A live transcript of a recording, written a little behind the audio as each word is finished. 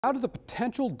Out of the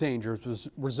potential dangers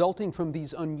resulting from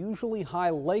these unusually high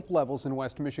lake levels in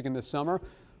West Michigan this summer,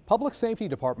 public safety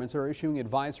departments are issuing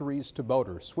advisories to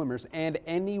boaters, swimmers, and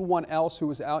anyone else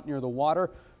who is out near the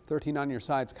water. 13 on your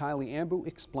side's Kylie Ambu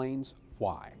explains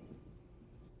why.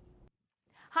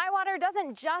 High water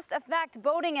doesn't just affect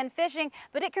boating and fishing,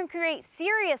 but it can create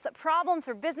serious problems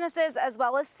for businesses as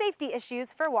well as safety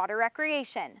issues for water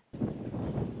recreation.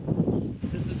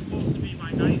 This is supposed to be my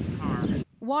nice car.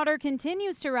 Water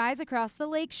continues to rise across the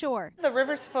lake shore. The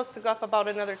river's supposed to go up about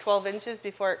another 12 inches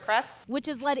before it crests, which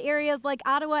has led areas like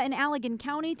Ottawa and Allegan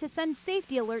County to send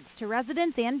safety alerts to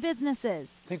residents and businesses.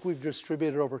 I think we've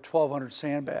distributed over 1,200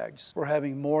 sandbags. We're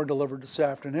having more delivered this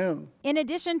afternoon. In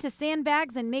addition to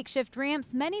sandbags and makeshift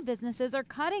ramps, many businesses are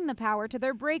cutting the power to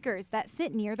their breakers that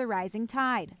sit near the rising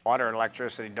tide. Water and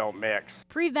electricity don't mix.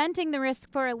 Preventing the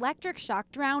risk for electric shock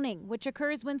drowning, which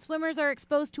occurs when swimmers are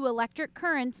exposed to electric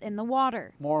currents in the water.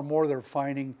 More and more they're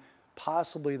finding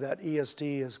possibly that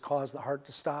ESD has caused the heart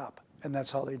to stop, and that's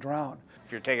how they drown.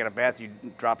 If you're taking a bath, you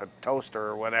drop a toaster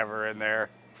or whatever in there.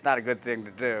 It's not a good thing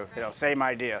to do. You know, same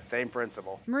idea, same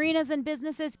principle. Marinas and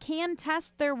businesses can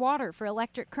test their water for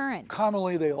electric current.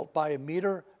 Commonly they'll buy a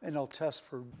meter and they'll test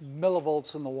for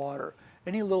millivolts in the water.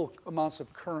 Any little amounts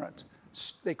of current,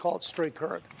 they call it stray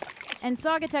current. And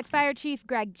Saugatuck Fire Chief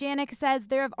Greg Janik says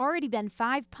there have already been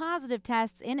 5 positive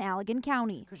tests in Allegan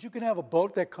County. Because you can have a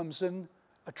boat that comes in,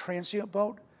 a transient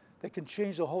boat, that can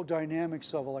change the whole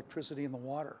dynamics of electricity in the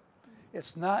water.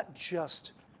 It's not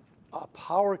just a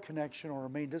power connection or a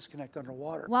main disconnect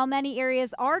underwater. While many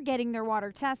areas are getting their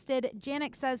water tested,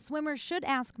 Janik says swimmers should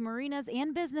ask marinas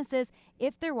and businesses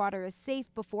if their water is safe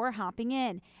before hopping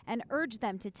in and urge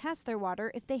them to test their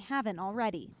water if they haven't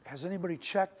already. Has anybody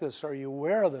checked this? Are you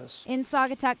aware of this? In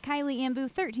Saugatuck, Kylie Ambu,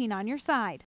 13 on your side.